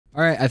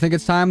All right, I think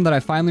it's time that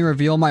I finally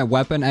reveal my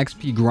weapon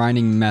XP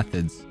grinding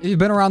methods. If you've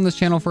been around this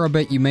channel for a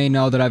bit, you may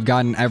know that I've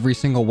gotten every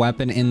single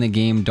weapon in the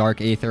game, Dark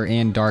Aether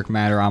and Dark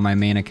Matter, on my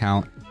main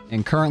account.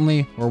 And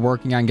currently, we're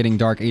working on getting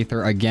Dark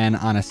Aether again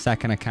on a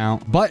second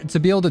account. But to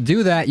be able to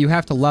do that, you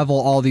have to level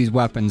all these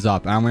weapons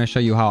up. And I'm going to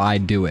show you how I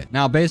do it.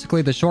 Now,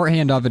 basically, the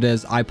shorthand of it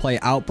is I play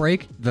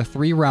Outbreak, the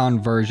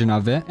 3-round version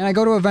of it. And I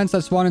go to events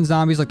that spawn in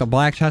zombies like the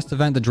Black Chest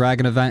event, the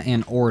Dragon event,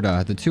 and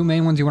Orda. The two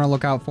main ones you want to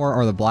look out for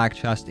are the Black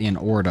Chest and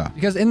Orda.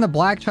 Because in the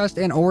Black Chest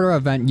and Orda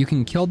event, you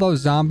can kill those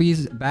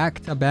zombies back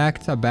to back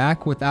to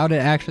back without it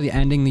actually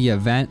ending the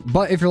event.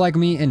 But if you're like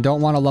me and don't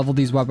want to level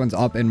these weapons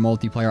up in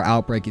multiplayer,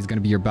 Outbreak is going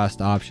to be your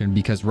best option,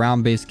 because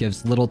round base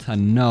gives little to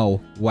no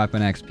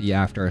weapon XP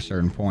after a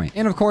certain point.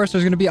 And of course,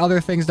 there's going to be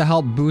other things to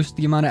help boost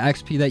the amount of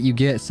XP that you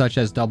get, such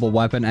as double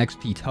weapon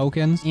XP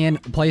tokens.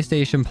 And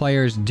PlayStation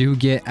players do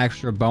get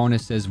extra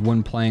bonuses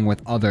when playing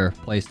with other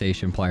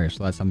PlayStation players,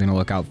 so that's something to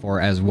look out for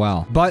as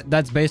well. But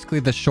that's basically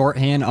the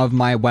shorthand of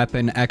my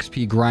weapon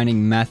XP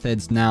grinding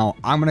methods. Now,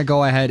 I'm going to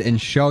go ahead and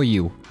show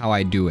you how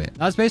I do it.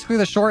 That's basically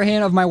the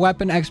shorthand of my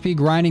weapon XP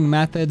grinding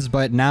methods,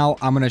 but now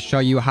I'm going to show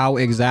you how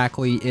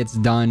exactly it's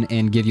done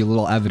and give you a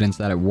little evidence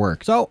that it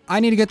works. So I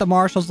need to get the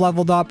marshals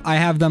leveled up. I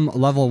have them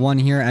level 1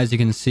 here. As you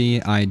can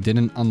see, I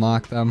didn't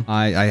unlock them.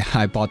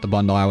 I bought the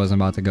bundle. I wasn't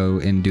about to go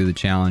and do the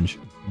challenge,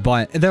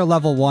 but they're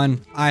level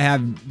 1. I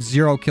have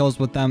 0 kills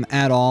with them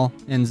at all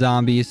in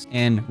zombies,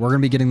 and we're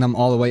going to be getting them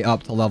all the way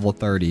up to level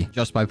 30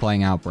 just by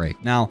playing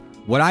Outbreak. Now,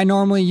 what I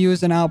normally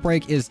use in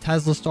Outbreak is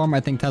Tesla Storm. I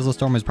think Tesla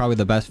Storm is probably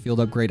the best field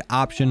upgrade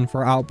option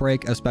for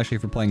Outbreak, especially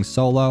for playing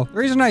solo. The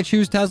reason I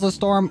choose Tesla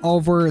Storm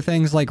over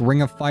things like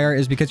Ring of Fire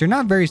is because you're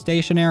not very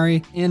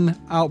stationary in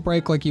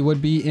Outbreak like you would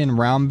be in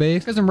round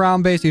base. Because in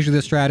round base, usually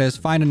the strat is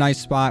find a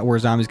nice spot where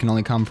zombies can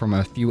only come from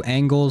a few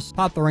angles,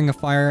 pop the Ring of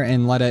Fire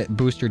and let it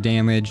boost your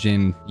damage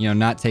and, you know,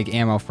 not take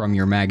ammo from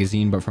your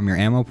magazine, but from your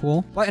ammo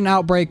pool. But in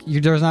Outbreak,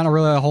 there's not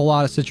really a whole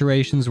lot of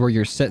situations where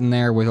you're sitting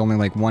there with only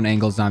like one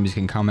angle zombies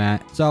can come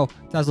at. So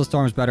Tesla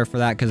Storm is better for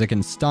that because it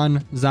can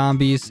stun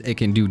zombies, it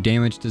can do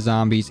damage to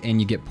zombies, and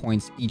you get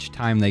points each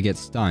time they get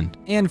stunned.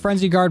 And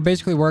Frenzy Guard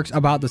basically works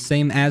about the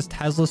same as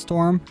Tesla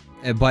Storm,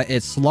 but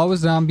it slows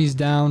zombies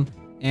down,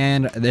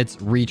 and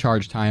its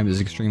recharge time is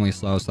extremely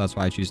slow, so that's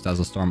why I choose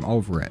Tesla Storm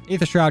over it.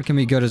 Aether Shroud can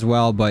be good as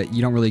well, but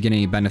you don't really get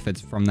any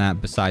benefits from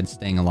that besides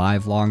staying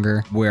alive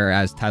longer,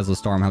 whereas Tesla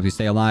Storm helps you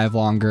stay alive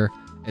longer.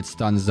 It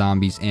stuns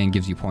zombies and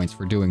gives you points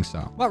for doing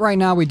so. But right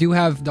now, we do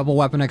have double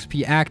weapon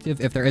XP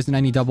active. If there isn't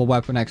any double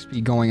weapon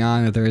XP going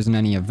on, if there isn't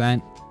any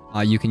event,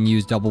 you can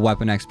use double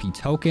weapon XP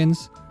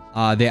tokens.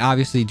 They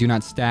obviously do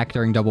not stack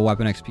during double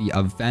weapon XP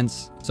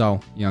events,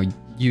 so, you know,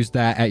 use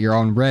that at your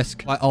own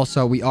risk. But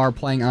also, we are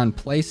playing on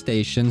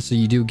PlayStation, so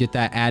you do get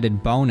that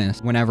added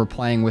bonus whenever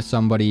playing with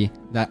somebody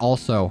that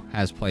also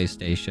has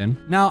PlayStation.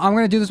 Now, I'm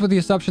going to do this with the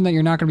assumption that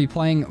you're not going to be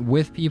playing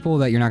with people,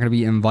 that you're not going to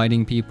be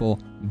inviting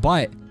people,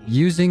 but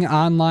using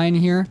online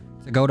here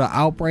to go to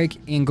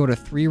Outbreak and go to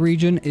 3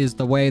 region is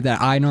the way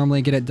that I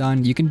normally get it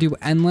done. You can do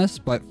endless,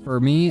 but for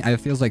me, it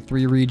feels like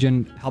 3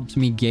 region helps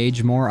me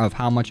gauge more of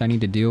how much I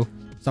need to do.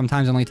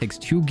 Sometimes it only takes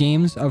 2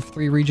 games of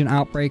 3 region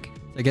Outbreak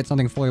to get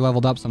something fully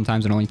leveled up.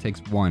 Sometimes it only takes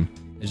 1.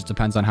 It just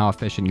depends on how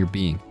efficient you're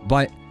being.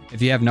 But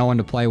if you have no one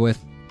to play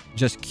with,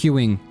 just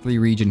queuing 3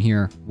 region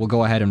here, we'll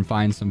go ahead and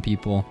find some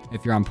people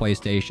if you're on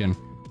PlayStation.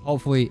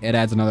 Hopefully it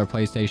adds another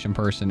PlayStation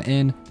person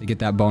in to get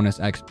that bonus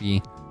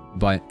XP.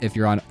 But if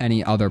you're on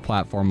any other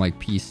platform like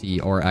PC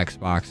or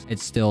Xbox, it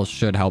still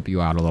should help you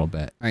out a little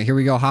bit. All right, here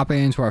we go.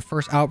 Hopping into our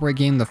first Outbreak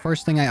game. The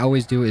first thing I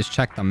always do is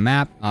check the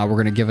map. We're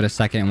going to give it a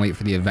second and wait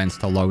for the events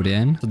to load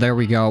in. So there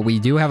we go. We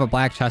do have a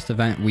Black Chest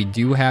event. We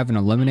do have an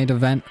Eliminate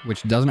event,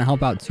 which doesn't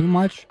help out too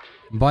much,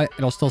 but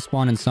it'll still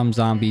spawn in some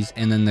zombies,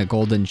 and then the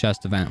Golden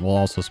Chest event will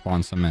also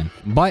spawn some in.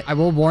 But I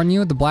will warn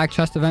you, the Black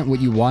Chest event, what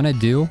you want to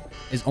do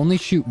is only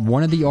shoot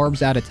one of the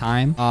orbs at a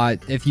time.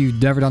 If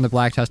you've never done the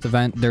Black Chest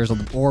event, there's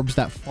orbs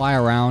that fly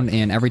around,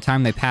 and every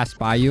time they pass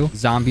by you,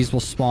 zombies will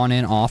spawn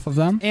in off of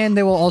them, and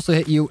they will also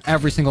hit you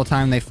every single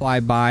time they fly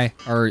by,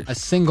 or a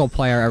single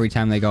player every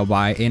time they go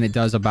by, and it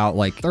does about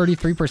like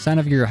 33%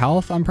 of your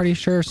health, I'm pretty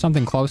sure,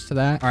 something close to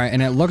that. All right,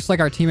 and it looks like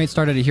our teammates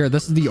started it here.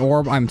 This is the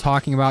orb I'm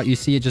talking about. You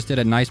see it just did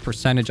a nice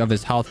percentage of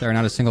his health there.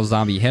 Not a single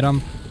zombie hit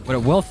him, but it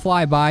will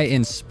fly by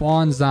and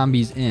spawn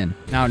zombies in.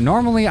 Now,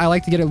 normally I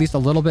like to get at least a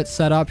little bit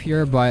set up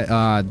here, but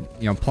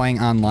you know, playing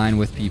online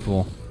with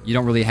people, you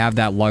don't really have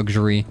that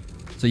luxury.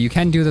 So you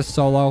can do this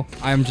solo.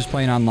 I'm just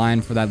playing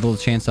online for that little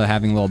chance of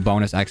having a little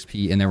bonus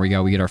XP. And there we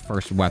go. We get our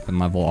first weapon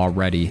level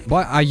already.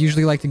 But I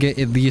usually like to get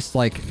at least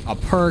like a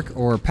perk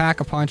or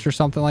Pack-a-Punch or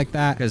something like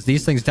that, because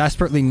these things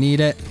desperately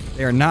need it.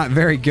 They are not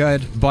very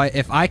good. But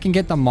if I can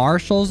get the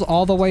marshals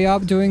all the way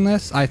up doing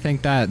this, I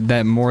think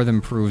that more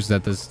than proves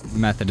that this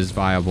method is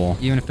viable,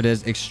 even if it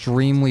is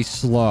extremely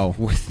slow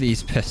with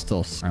these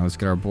pistols. All right, let's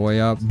get our boy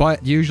up.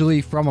 But usually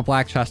from a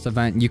Black Chest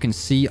event, you can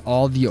see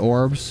all the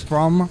orbs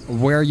from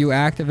where you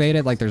activate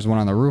it. Like there's one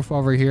on the roof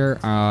over here.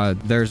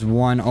 There's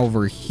one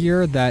over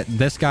here that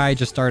this guy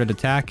just started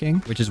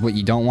attacking, which is what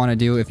you don't want to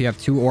do. If you have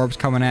 2 orbs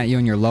coming at you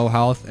and you're low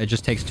health, it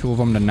just takes 2 of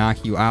them to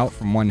knock you out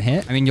from 1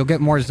 hit. I mean, you'll get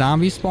more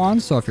zombie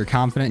spawns, so if you're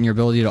confident in your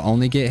ability to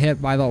only get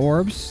hit by the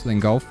orbs, then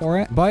go for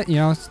it. But, you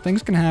know,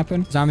 things can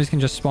happen. Zombies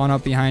can just spawn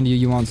up behind you.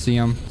 You won't see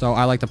them. So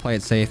I like to play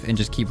it safe and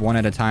just keep one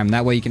at a time.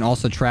 That way you can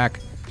also track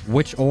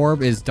which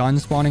orb is done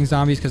spawning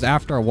zombies, because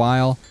after a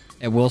while,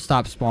 it will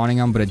stop spawning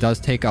them, but it does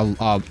take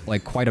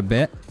like quite a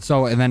bit.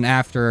 So, and then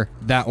after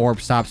that orb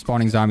stops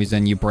spawning zombies,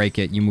 then you break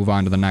it, you move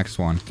on to the next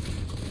one.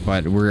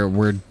 But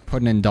we're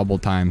putting in double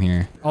time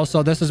here.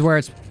 Also, this is where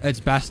it's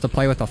best to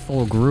play with a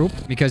full group,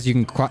 because you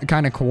can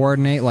kind of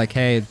coordinate like,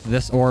 hey,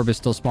 this orb is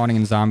still spawning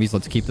in zombies.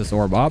 Let's keep this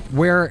orb up.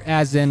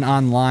 Whereas in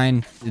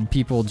online,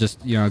 people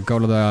just, you know, go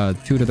to the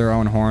toot of their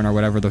own horn or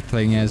whatever the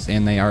thing is,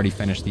 and they already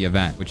finished the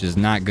event, which is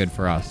not good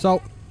for us.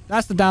 So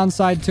that's the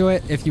downside to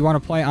it. If you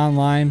want to play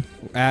online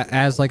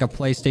as like a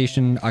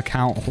PlayStation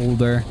account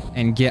holder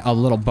and get a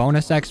little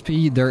bonus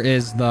XP, there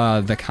is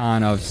the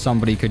con of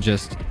somebody could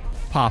just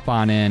pop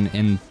on in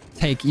and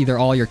take either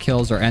all your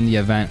kills or end the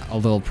event a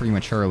little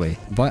prematurely.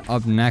 But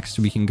up next,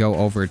 we can go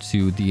over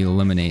to the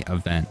eliminate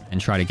event and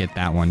try to get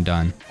that one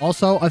done.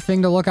 Also, a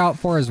thing to look out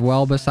for as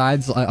well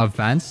besides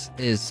events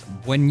is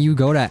when you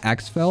go to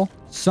exfil,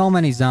 so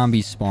many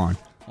zombies spawn.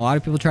 A lot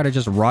of people try to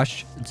just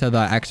rush to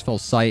the exfil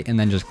site and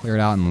then just clear it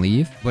out and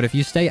leave. But if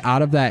you stay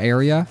out of that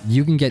area,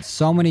 you can get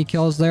so many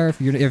kills there.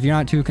 If you're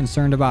not too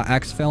concerned about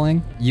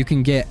exfilling, you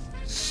can get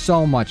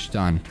so much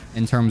done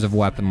in terms of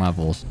weapon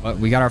levels. But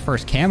we got our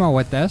first camo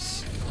with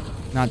this.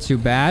 Not too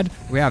bad.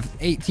 We have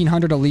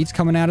 1,800 elites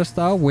coming at us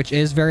though, which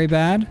is very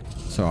bad.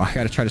 So I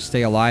gotta try to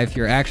stay alive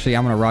here. Actually,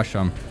 I'm gonna rush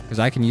them because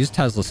I can use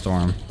Tesla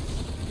Storm.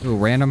 Ooh,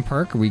 random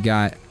perk. We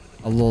got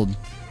a little,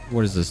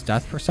 what is this?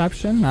 Death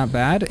perception. Not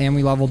bad. And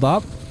we leveled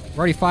up. We're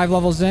already 5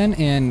 levels in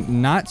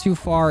and not too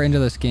far into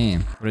this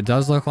game. But it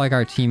does look like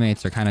our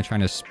teammates are kind of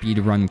trying to speed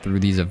run through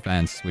these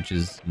events, which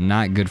is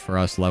not good for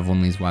us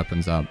leveling these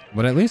weapons up.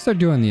 But at least they're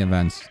doing the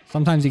events.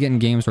 Sometimes you get in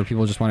games where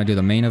people just want to do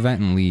the main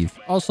event and leave.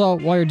 Also,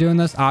 while you're doing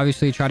this,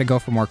 obviously try to go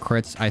for more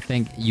crits. I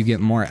think you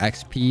get more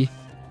XP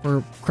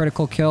for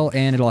critical kill,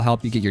 and it'll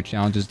help you get your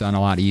challenges done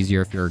a lot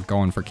easier if you're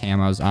going for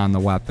camos on the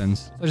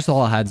weapons. So just a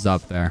little heads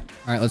up there.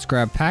 All right, let's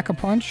grab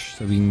Pack-a-Punch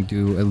so we can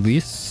do at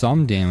least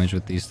some damage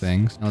with these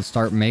things. Now let's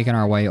start making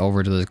our way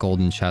over to this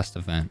golden chest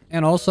event.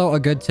 And also a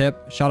good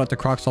tip, shout out to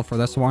Cruxel for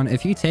this one.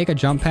 If you take a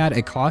jump pad,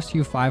 it costs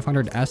you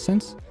 500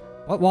 essence,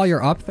 but while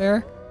you're up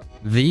there,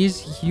 these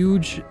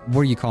huge,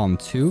 what do you call them,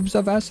 tubes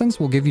of essence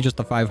will give you just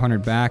the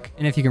 500 back.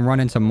 And if you can run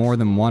into more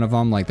than one of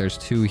them, like there's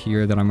 2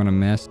 here that I'm gonna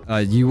miss,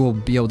 you will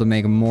be able to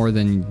make more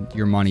than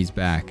your money's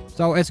back.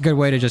 So it's a good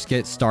way to just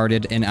get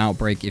started in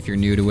Outbreak if you're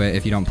new to it,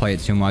 if you don't play it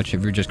too much,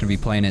 if you're just gonna be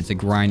playing it to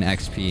grind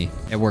XP.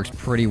 It works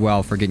pretty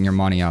well for getting your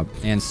money up.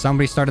 And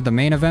somebody started the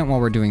main event while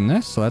we're doing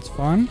this, so that's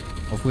fun.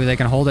 Hopefully they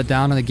can hold it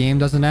down and the game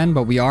doesn't end,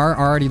 but we are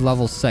already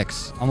level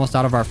 6, almost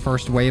out of our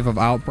first wave of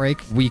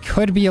Outbreak. We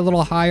could be a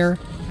little higher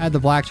had the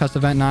Black Chest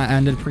event not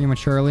ended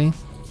prematurely,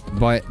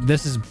 but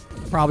this is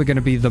probably going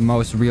to be the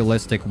most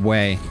realistic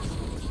way,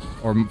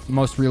 or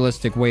most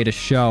realistic way to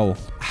show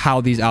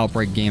how these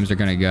Outbreak games are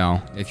going to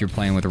go if you're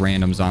playing with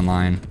randoms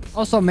online.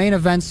 Also, main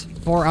events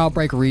for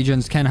Outbreak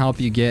regions can help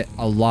you get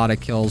a lot of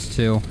kills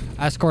too.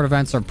 Escort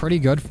events are pretty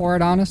good for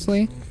it,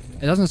 honestly.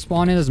 It doesn't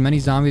spawn in as many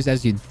zombies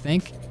as you'd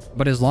think,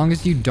 but as long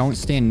as you don't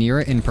stand near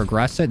it and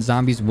progress it,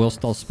 zombies will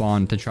still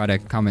spawn to try to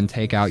come and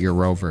take out your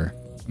rover.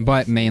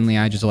 But mainly,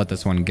 I just let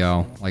this one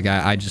go. Like,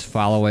 I just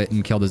follow it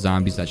and kill the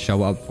zombies that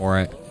show up for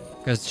it.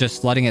 Because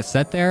just letting it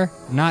sit there,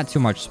 not too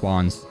much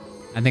spawns.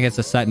 I think it's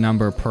a set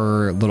number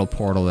per little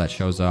portal that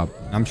shows up.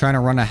 I'm trying to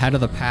run ahead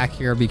of the pack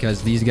here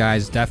because these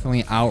guys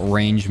definitely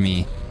outrange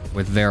me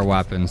with their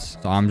weapons.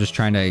 So I'm just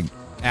trying to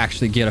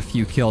actually get a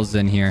few kills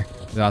in here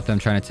without them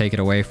trying to take it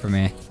away from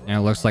me. And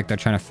it looks like they're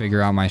trying to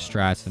figure out my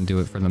strats and do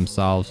it for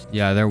themselves.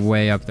 Yeah, they're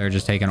way up there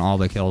just taking all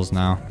the kills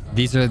now.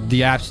 These are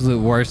the absolute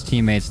worst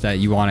teammates that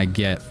you want to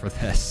get for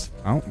this.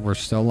 Oh, we're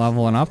still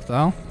leveling up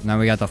though. Now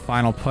we got the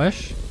final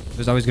push.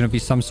 There's always going to be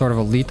some sort of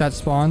elite that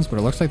spawns, but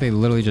it looks like they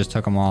literally just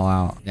took them all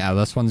out. Yeah,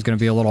 this one's going to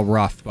be a little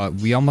rough, but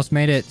we almost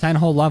made it 10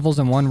 whole levels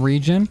in one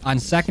region. On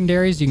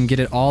secondaries, you can get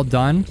it all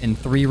done in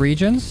 3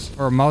 regions.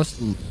 For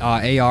most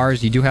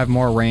ARs, you do have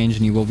more range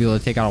and you will be able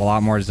to take out a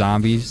lot more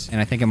zombies.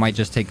 And I think it might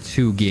just take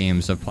 2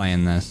 games of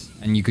playing this.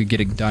 And you could get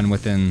it done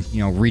within, you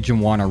know, region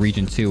 1 or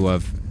region 2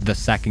 of the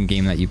second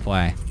game that you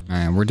play. All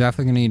right, we're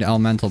definitely gonna need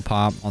elemental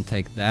pop. I'll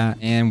take that,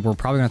 and we're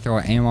probably gonna throw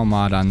an ammo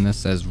mod on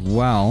this as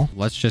well.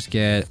 Let's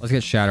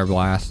get Shatter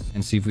Blast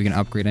and see if we can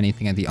upgrade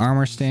anything at the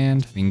armor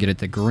stand. We can get it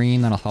to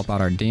green. That'll help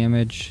out our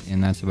damage,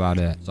 and that's about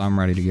it. So I'm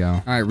ready to go.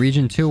 All right,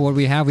 region 2. What do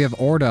we have? We have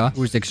Orda,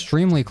 who's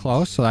extremely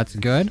close, so that's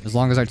good as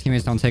long as our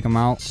teammates don't take him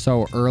out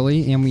so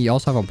early. And we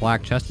also have a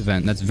Black Chest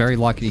event. That's very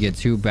lucky to get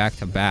 2 back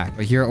to back.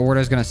 But here, Orda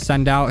is gonna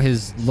send out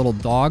his little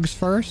dogs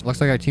first. Looks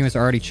like our teammates are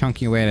already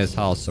chunking away at his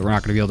health, so we're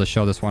not gonna be able to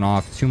show this one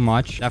off too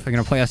much. definitely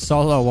going to play a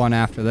solo one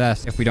after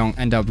this if we don't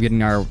end up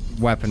getting our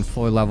weapon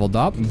fully leveled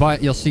up.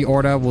 But you'll see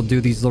Orda will do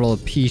these little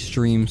P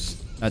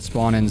streams that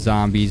spawn in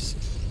zombies.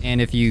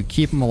 And if you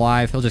keep him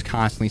alive, he'll just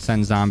constantly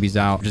send zombies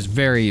out, which is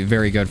very,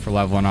 very good for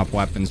leveling up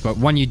weapons. But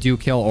when you do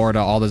kill Orda,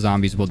 all the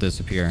zombies will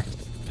disappear.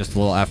 Just a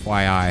little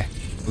FYI.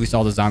 At least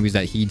all the zombies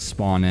that he'd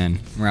spawn in.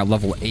 We're at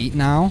level 8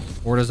 now.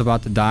 Orda's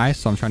about to die,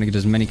 so I'm trying to get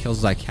as many kills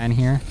as I can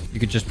here. You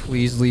could just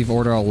please leave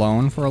Orda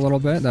alone for a little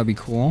bit. That'd be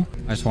cool.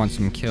 I just want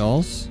some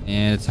kills,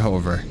 and it's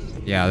over.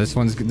 Yeah, this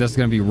is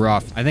gonna be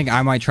rough. I think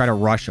I might try to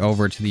rush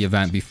over to the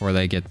event before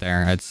they get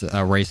there. It's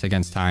a race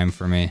against time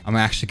for me. I'm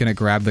actually gonna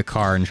grab the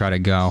car and try to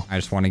go. I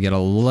just want to get a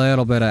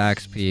little bit of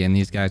XP, and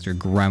these guys are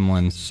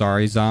gremlins.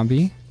 Sorry,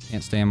 zombie.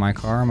 Can't stay in my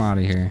car. I'm out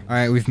of here. All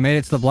right, we've made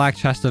it to the Black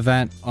Chest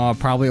event.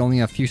 Probably only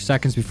a few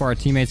seconds before our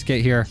teammates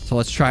get here. So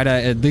let's try to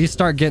at least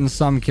start getting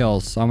some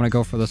kills. So I'm going to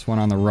go for this one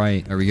on the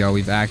right. There we go.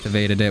 We've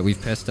activated it.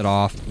 We've pissed it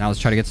off. Now let's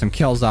try to get some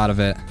kills out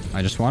of it.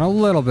 I just want a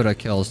little bit of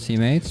kills,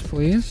 teammates,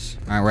 please.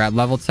 All right, we're at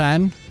level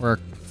 10. We're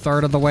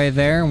third of the way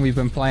there, and we've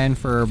been playing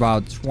for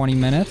about 20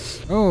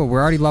 minutes. Oh,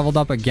 we're already leveled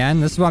up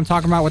again. This is what I'm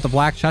talking about with the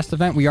Black Chest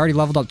event. We already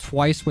leveled up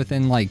twice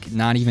within like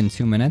not even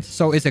 2 minutes.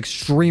 So it's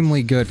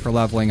extremely good for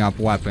leveling up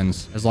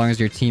weapons as long as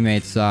your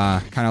teammates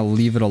kind of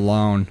leave it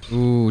alone.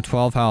 Ooh,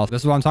 12 health.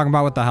 This is what I'm talking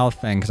about with the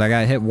health thing, because I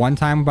got hit one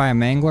time by a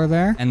mangler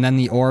there, and then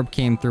the orb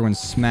came through and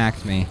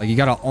smacked me. Like, you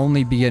gotta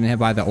only be getting hit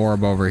by the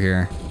orb over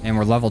here. And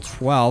we're level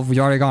 12. We've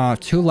already gone off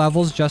 2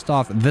 levels just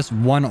off this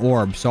one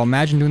orb. So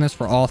imagine doing this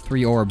for all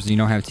 3 orbs and you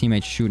don't have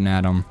teammates shooting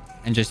at them.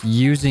 And just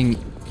using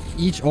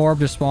each orb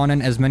to spawn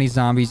in as many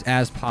zombies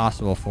as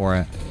possible for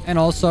it. And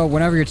also,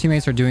 whenever your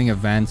teammates are doing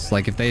events,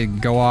 like if they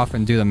go off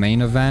and do the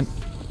main event,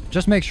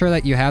 just make sure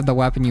that you have the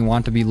weapon you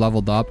want to be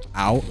leveled up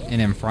out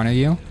and in front of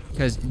you.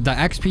 Because the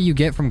XP you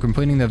get from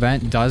completing the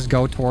event does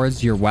go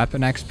towards your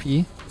weapon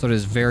XP. So it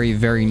is very,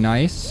 very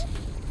nice.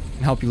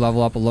 And help you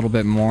level up a little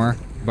bit more.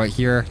 But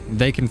here,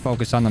 they can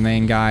focus on the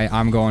main guy.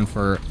 I'm going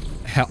for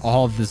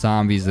all of the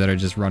zombies that are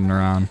just running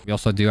around. We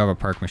also do have a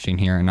perk machine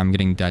here, and I'm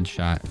getting dead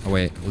shot. Oh,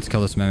 wait. Let's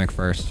kill this mimic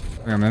first.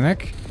 We're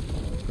mimic.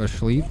 Let's go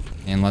sleep.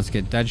 And let's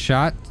get dead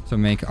shot to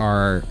make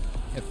our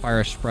hip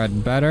fire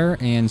spread better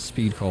and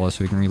speed cola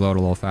so we can reload a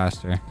little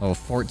faster. Level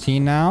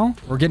 14 now.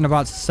 We're getting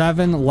about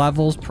 7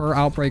 levels per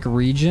outbreak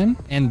region.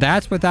 And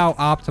that's without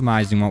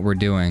optimizing what we're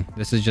doing.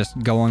 This is just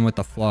going with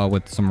the flow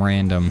with some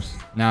randoms.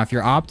 Now, if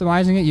you're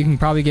optimizing it, you can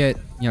probably get,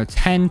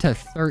 10 to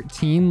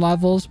 13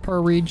 levels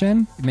per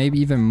region. Maybe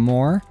even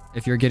more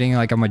if you're getting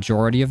like a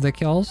majority of the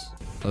kills.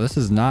 So this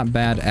is not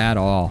bad at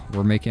all.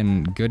 We're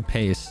making good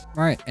pace.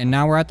 All right, and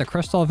now we're at the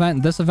crystal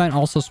event. This event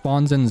also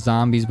spawns in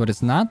zombies, but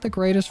it's not the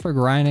greatest for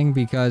grinding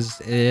because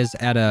it is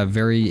at a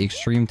very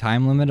extreme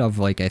time limit of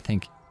like, I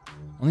think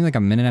only like a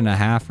minute and a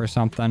half or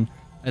something.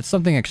 It's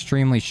something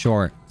extremely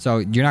short. So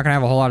you're not gonna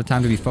have a whole lot of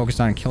time to be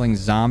focused on killing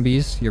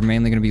zombies. You're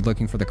mainly gonna be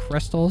looking for the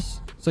crystals.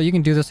 So you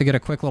can do this to get a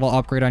quick little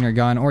upgrade on your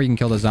gun, or you can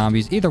kill the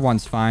zombies. Either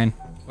one's fine,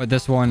 but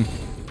this one,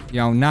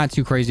 not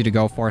too crazy to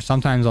go for.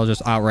 Sometimes I'll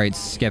just outright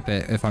skip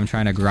it if I'm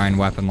trying to grind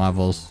weapon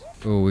levels.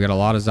 Ooh, we got a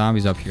lot of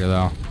zombies up here,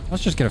 though.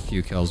 Let's just get a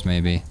few kills,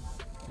 maybe.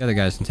 The other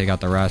guys can take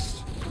out the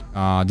rest.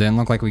 Didn't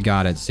look like we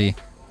got it. See,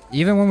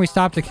 even when we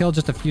stopped to kill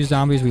just a few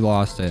zombies, we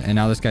lost it. And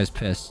now this guy's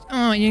pissed.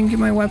 Oh, you didn't get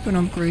my weapon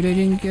upgrade. I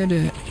didn't get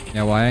it.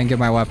 Yeah, well, I didn't get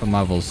my weapon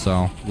levels,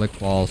 so lick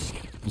balls.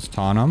 Let's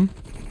taunt him.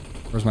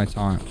 Where's my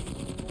taunt?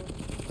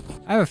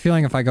 I have a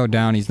feeling if I go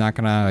down, he's not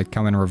gonna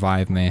come and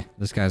revive me.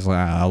 This guy's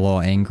a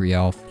little angry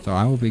elf, so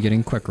I will be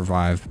getting quick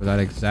revive for that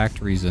exact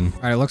reason.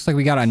 All right, it looks like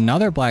we got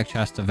another Black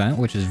Chest event,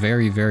 which is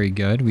very, very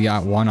good. We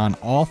got one on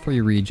all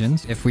 3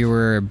 regions. If we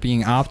were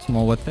being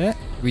optimal with it,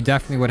 we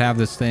definitely would have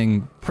this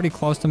thing pretty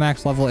close to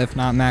max level, if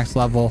not max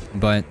level,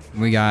 but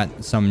we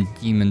got some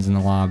demons in the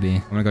lobby.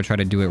 I'm gonna go try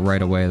to do it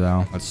right away,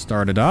 though. Let's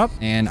start it up,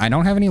 and I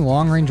don't have any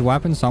long-range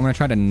weapons, so I'm gonna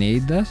try to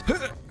nade this.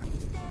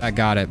 That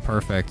got it.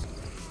 Perfect.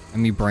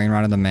 And me brain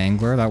rotted the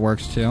mangler. That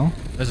works too.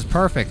 This is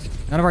perfect.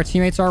 None of our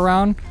teammates are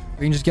around.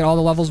 We can just get all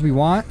the levels we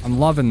want. I'm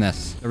loving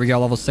this. There we go.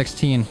 Level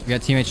 16. We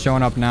got teammates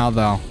showing up now,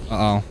 though.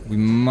 Uh-oh. We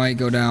might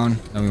go down.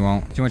 No, we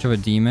won't. Too much of a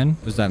demon.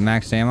 Was that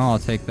max ammo? I'll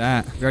take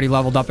that. We already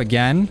leveled up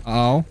again.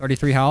 Uh-oh.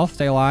 33 health.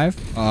 Stay alive.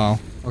 Uh-oh.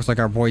 Looks like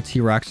our boy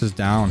T-Rex is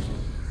down.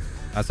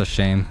 That's a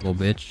shame, little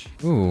bitch.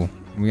 Ooh.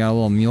 We got a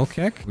little mule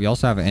kick. We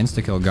also have an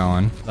insta-kill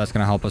going. That's going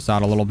to help us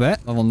out a little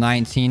bit. Level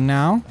 19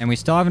 now. And we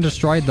still haven't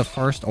destroyed the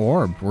first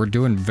orb. We're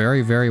doing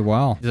very, very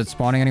well. Is it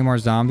spawning any more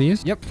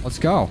zombies? Yep. Let's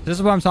go. This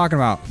is what I'm talking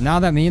about. Now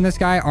that me and this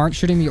guy aren't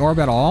shooting the orb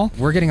at all,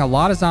 we're getting a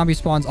lot of zombie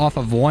spawns off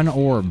of one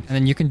orb. And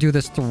then you can do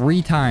this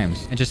 3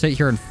 times and just sit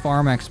here and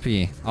farm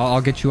XP.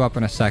 I'll get you up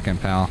in a second,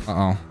 pal.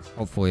 Uh-oh.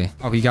 Hopefully.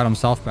 Oh, he got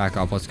himself back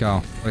up. Let's go.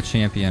 What a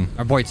champion.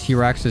 Our boy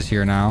T-Rex is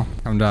here now.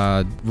 Come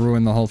to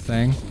ruin the whole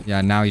thing. Yeah,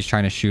 now he's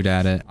trying to shoot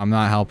at it. I'm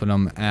not helping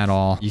him at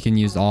all. You can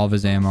use all of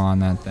his ammo on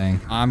that thing.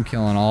 I'm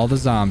killing all the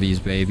zombies,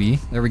 baby.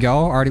 There we go.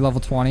 Already level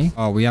 20.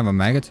 Oh, we have a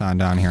Megaton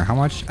down here. How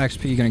much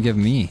XP are you going to give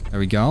me? There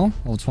we go.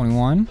 Level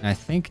 21. And I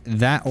think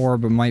that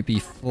orb might be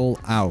full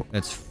out.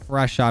 It's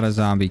fresh out of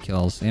zombie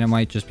kills. And it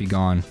might just be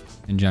gone.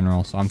 in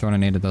general. So I'm throwing a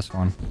nade at this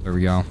one. There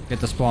we go. Get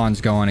the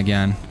spawns going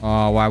again.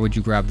 Oh, why would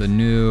you grab the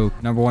nuke?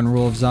 Number one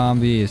rule of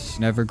zombies.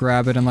 Never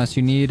grab it unless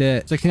you need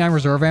it. 69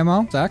 reserve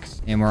ammo.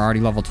 Sex. And we're already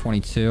level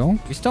 22.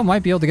 We still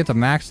might be able to get to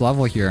max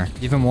level here,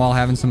 even while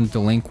having some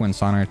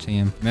delinquents on our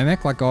team.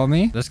 Mimic, let go of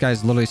me. This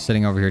guy's literally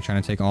sitting over here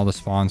trying to take all the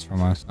spawns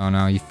from us. Oh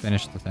no, you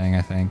finished the thing,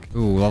 I think.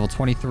 Ooh, level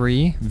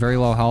 23. Very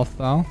low health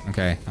though.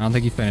 Okay, I don't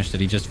think he finished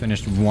it. He just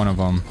finished one of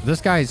them.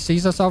 This guy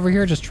sees us over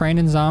here just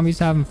training zombies,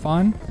 having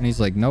fun. And he's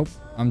like, nope.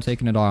 I'm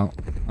taking it all out.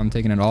 I'm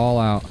taking it all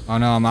out. Oh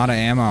no, I'm out of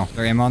ammo.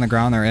 There ammo on the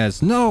ground? There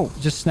is. No!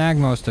 Just snag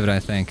most of it, I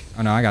think.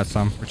 Oh no, I got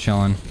some. We're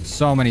chilling.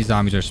 So many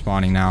zombies are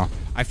spawning now.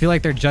 I feel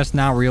like they're just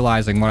now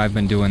realizing what I've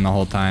been doing the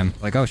whole time.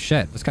 Like, oh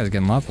shit, this guy's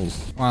getting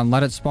levels. Come on,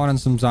 let it spawn in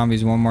some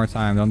zombies one more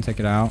time. Don't take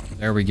it out.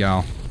 There we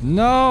go.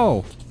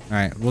 No! All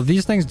right, well,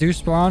 these things do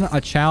spawn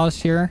a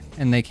chalice here,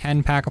 and they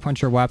can pack a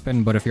punch your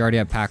weapon, but if you're already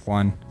at pack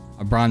 1,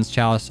 a bronze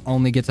chalice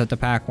only gets at the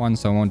pack 1,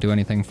 so it won't do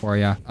anything for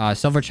you.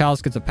 Silver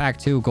chalice gets a pack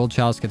 2. Gold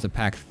chalice gets a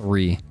pack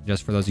 3,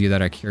 just for those of you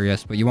that are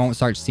curious. But you won't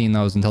start seeing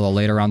those until the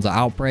later rounds of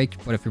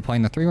Outbreak. But if you're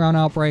playing the 3-round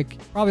Outbreak,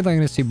 probably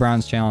going to see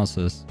bronze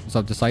chalices. What's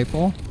up,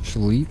 Disciple?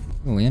 Sleep.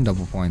 Oh, and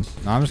double points.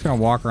 Now I'm just going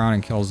to walk around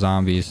and kill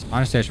zombies.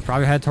 Honestly, I should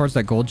probably head towards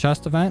that gold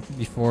chest event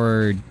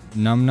before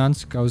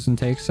Numbnuts goes and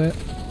takes it.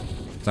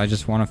 Because I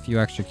just want a few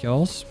extra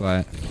kills, but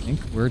I think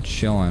we're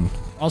chilling.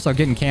 Also,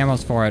 getting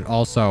camos for it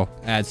also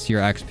adds to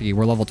your XP.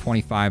 We're level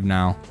 25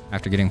 now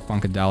after getting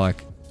Funkadelic.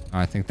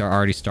 I think they're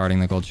already starting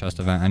the gold chest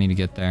event. I need to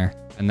get there.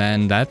 And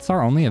then that's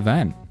our only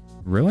event.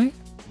 Really?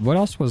 What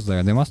else was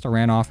there? They must have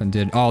ran off and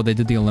did... Oh, they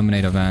did the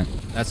eliminate event.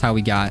 That's how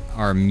we got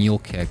our mule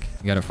kick.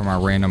 We got it from our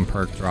random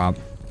perk drop.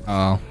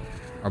 Uh-oh.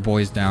 Our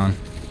boy's down.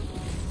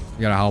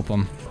 We gotta help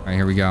him. All right,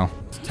 here we go.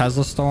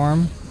 Tesla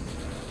Storm.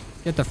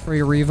 Get the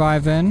free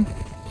revive in.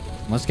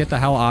 Let's get the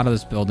hell out of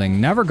this building.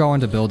 Never go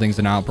into buildings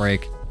in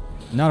Outbreak.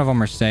 None of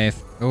them are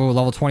safe. Oh,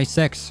 level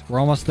 26. We're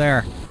almost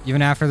there.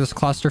 Even after this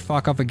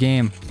clusterfuck of a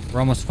game, we're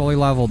almost fully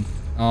leveled.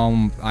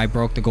 I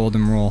broke the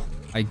golden rule.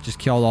 I just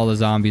killed all the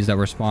zombies that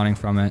were spawning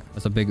from it.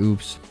 That's a big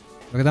oops.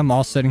 Look at them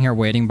all sitting here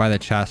waiting by the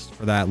chest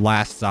for that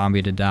last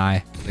zombie to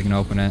die. They can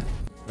open it.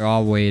 They're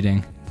all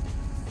waiting.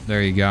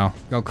 There you go.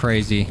 Go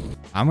crazy.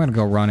 I'm gonna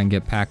go run and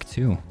get pack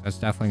 2. That's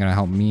definitely gonna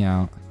help me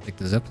out. Take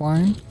the zip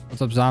line.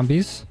 What's up,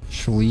 zombies?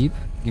 Sleep.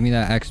 Give me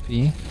that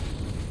XP.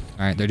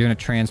 All right, they're doing a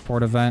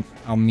transport event.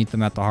 I'll meet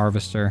them at the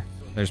harvester.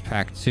 There's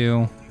pack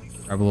 2.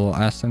 Grab a little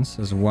essence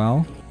as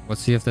well.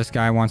 Let's see if this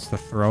guy wants to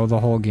throw the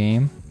whole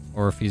game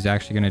or if he's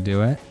actually going to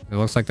do it. It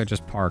looks like they're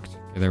just parked.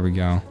 Okay, there we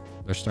go.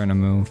 They're starting to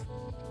move.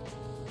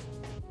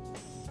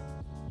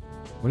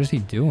 What is he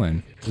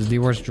doing? This is the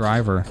worst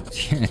driver.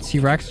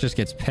 T-Rex just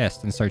gets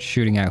pissed and starts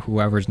shooting at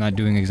whoever's not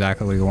doing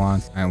exactly what he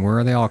wants. All right, where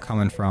are they all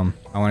coming from?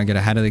 I want to get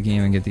ahead of the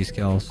game and get these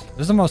kills.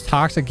 This is the most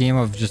toxic game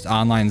of just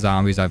online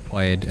zombies I've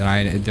played.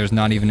 And there's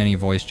not even any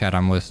voice chat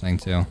I'm listening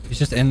to. He's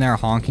just in there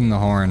honking the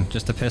horn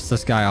just to piss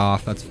this guy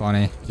off. That's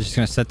funny. He's just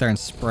going to sit there and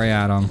spray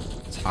at him.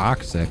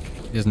 Toxic.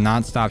 He does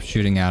not stop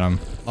shooting at him.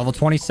 Level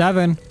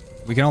 27.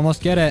 We can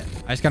almost get it.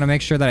 I just got to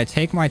make sure that I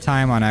take my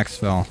time on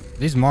exfil.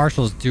 These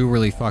marshals do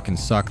really fucking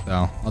suck,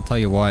 though. I'll tell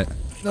you what.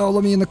 No,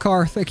 let me in the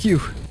car. Thank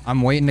you.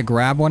 I'm waiting to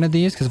grab one of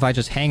these because if I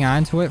just hang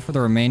on to it for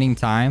the remaining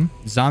time,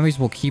 zombies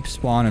will keep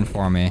spawning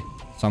for me.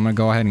 So I'm going to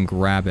go ahead and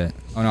grab it.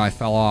 Oh, no, I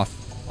fell off.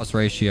 Plus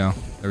ratio.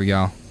 There we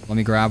go. Let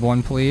me grab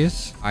one,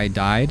 please. I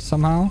died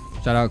somehow.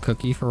 Shout out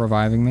Cookie for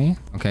reviving me.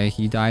 Okay,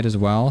 he died as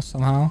well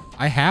somehow.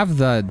 I have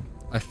the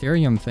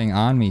Ethereum thing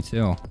on me,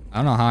 too. I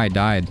don't know how I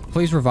died.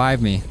 Please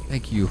revive me.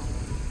 Thank you.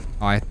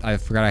 Oh, I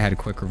forgot I had a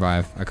quick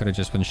revive. I could have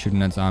just been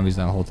shooting at zombies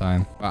that whole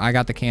time. But I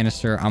got the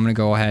canister. I'm going to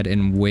go ahead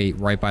and wait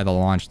right by the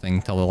launch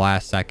thing till the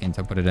last second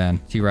to put it in.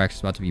 T-Rex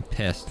is about to be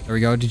pissed. There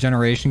we go.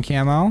 Degeneration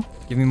camo.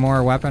 Give me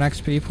more weapon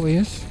XP,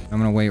 please. I'm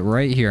going to wait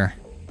right here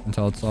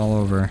until it's all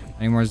over.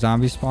 Any more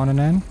zombies spawning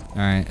in? All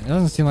right. It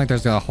doesn't seem like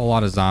there's a whole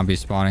lot of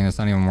zombies spawning. It's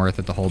not even worth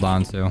it to hold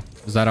on to.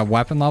 Is that a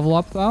weapon level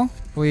up, though?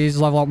 Please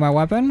level up my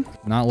weapon.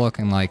 Not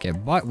looking like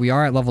it, but we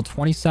are at level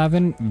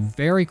 27,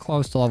 very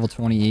close to level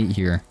 28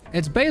 here.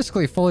 It's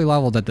basically fully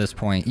leveled at this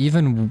point,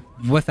 even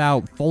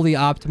without fully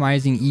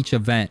optimizing each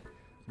event.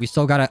 We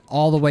still got it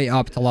all the way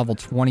up to level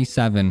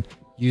 27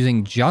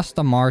 using just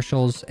the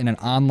marshals in an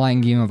online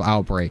game of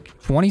Outbreak.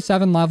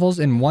 27 levels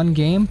in one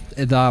game.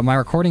 My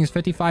recording is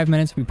 55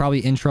 minutes. We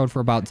probably introed for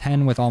about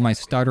 10 with all my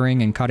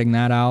stuttering and cutting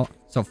that out.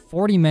 So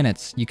 40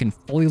 minutes, you can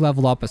fully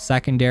level up a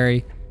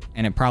secondary,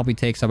 and it probably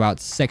takes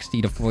about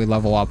 60 to fully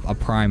level up a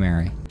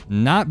primary.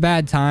 Not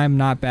bad time,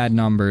 not bad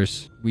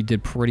numbers. We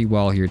did pretty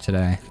well here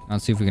today.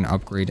 Let's see if we can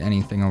upgrade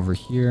anything over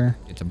here.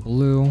 Get to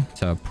blue,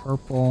 to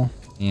purple,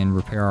 and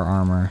repair our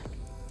armor.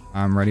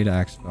 I'm ready to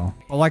exfil.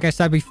 Well, like I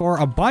said before,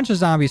 a bunch of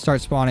zombies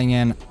start spawning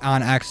in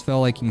on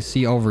exfil, like you can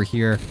see over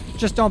here.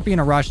 Just don't be in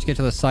a rush to get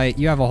to the site.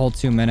 You have a whole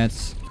 2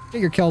 minutes.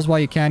 Get your kills while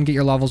you can, get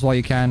your levels while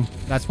you can.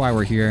 That's why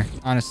we're here.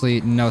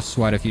 Honestly, no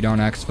sweat if you don't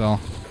exfil.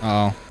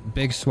 Uh-oh.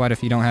 Big sweat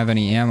if you don't have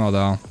any ammo,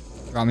 though.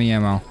 Drop me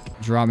ammo.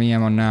 Drop me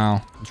ammo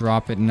now.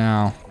 Drop it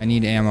now. I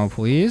need ammo,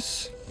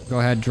 please. Go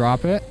ahead,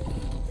 drop it.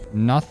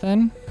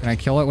 Nothing. Can I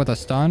kill it with a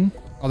stun?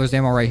 Oh, there's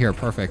ammo right here.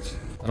 Perfect.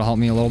 That'll help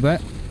me a little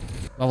bit.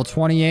 Level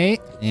 28,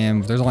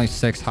 and there's only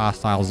 6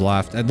 hostiles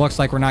left. It looks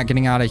like we're not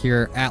getting out of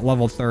here at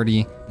level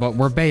 30, but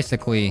we're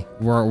basically,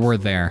 we're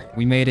there.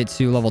 We made it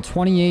to level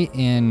 28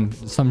 and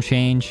some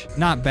change.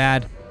 Not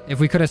bad. If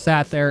we could have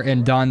sat there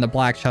and done the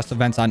black chest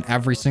events on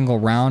every single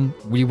round,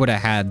 we would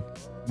have had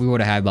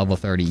level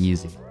 30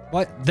 easy.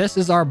 But this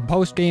is our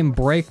post-game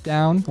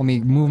breakdown. Let me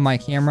move my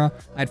camera.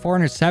 I had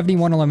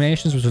 471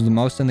 eliminations, which was the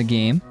most in the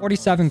game.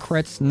 47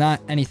 crits,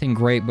 not anything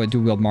great, but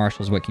dual-wield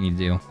marshals, what can you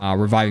do?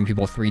 Reviving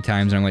people 3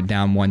 times and I went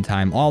down 1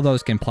 time. All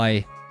those can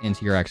play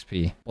into your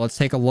XP. Let's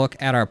take a look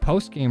at our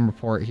post-game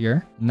report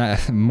here.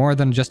 More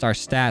than just our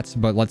stats,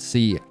 but let's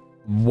see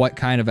what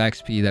kind of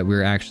XP that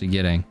we're actually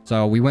getting.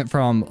 So we went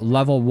from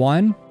level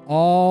 1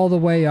 all the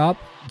way up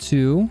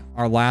to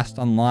our last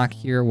unlock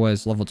here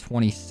was level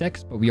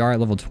 26, but we are at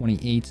level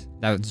 28.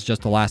 That was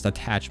just the last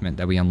attachment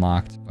that we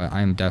unlocked, but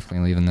I am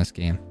definitely leaving this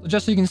game. So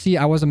just so you can see,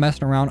 I wasn't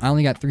messing around. I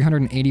only got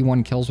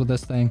 381 kills with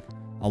this thing.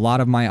 A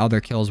lot of my other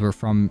kills were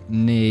from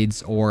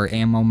nades or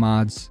ammo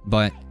mods,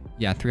 but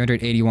yeah,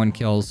 381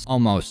 kills,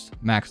 almost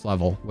max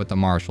level with the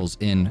marshals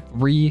in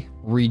 3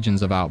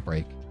 regions of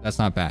Outbreak. That's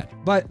not bad.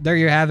 But there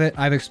you have it.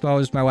 I've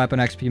exposed my weapon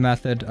XP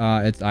method.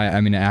 I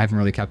mean, I haven't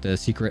really kept it a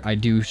secret. I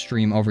do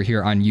stream over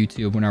here on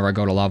YouTube whenever I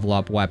go to level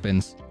up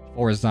weapons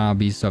or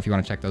zombies. So if you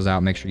want to check those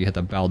out, make sure you hit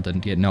the bell to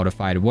get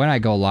notified when I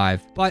go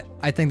live. But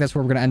I think that's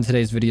where we're going to end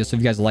today's video. So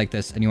if you guys like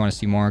this and you want to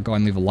see more, go ahead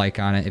and leave a like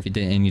on it. If you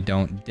didn't and you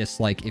don't,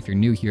 dislike. If you're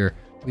new here,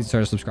 please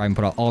start to subscribe and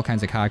put out all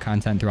kinds of COD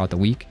content throughout the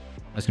week.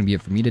 That's going to be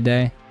it for me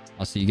today.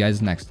 I'll see you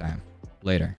guys next time. Later.